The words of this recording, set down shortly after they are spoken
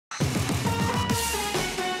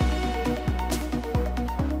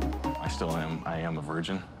am a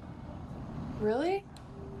virgin. Really?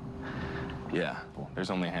 Yeah, well,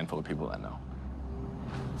 there's only a handful of people that know.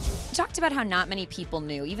 You talked about how not many people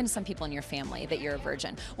knew, even some people in your family, that you're a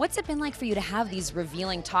virgin. What's it been like for you to have these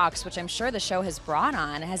revealing talks, which I'm sure the show has brought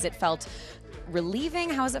on? Has it felt relieving?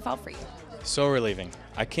 How has it felt for you? So relieving.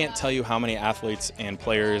 I can't tell you how many athletes and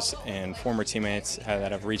players and former teammates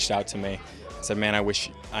that have reached out to me and said, man, I wish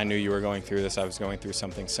I knew you were going through this. I was going through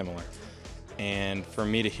something similar. And for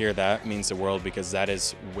me to hear that means the world, because that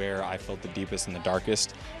is where I felt the deepest and the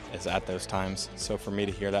darkest, is at those times. So for me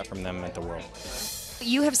to hear that from them meant the world.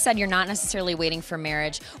 You have said you're not necessarily waiting for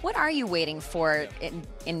marriage. What are you waiting for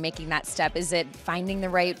in making that step? Is it finding the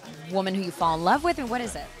right woman who you fall in love with, or what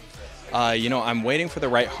is it? I'm waiting for the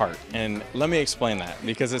right heart, and let me explain that,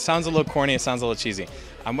 because it sounds a little corny, it sounds a little cheesy.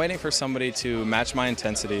 I'm waiting for somebody to match my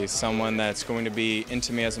intensity, someone that's going to be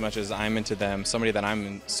into me as much as I'm into them, somebody that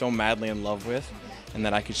I'm so madly in love with, and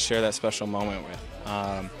that I could share that special moment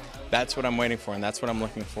with. That's what I'm waiting for, and that's what I'm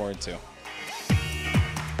looking forward to.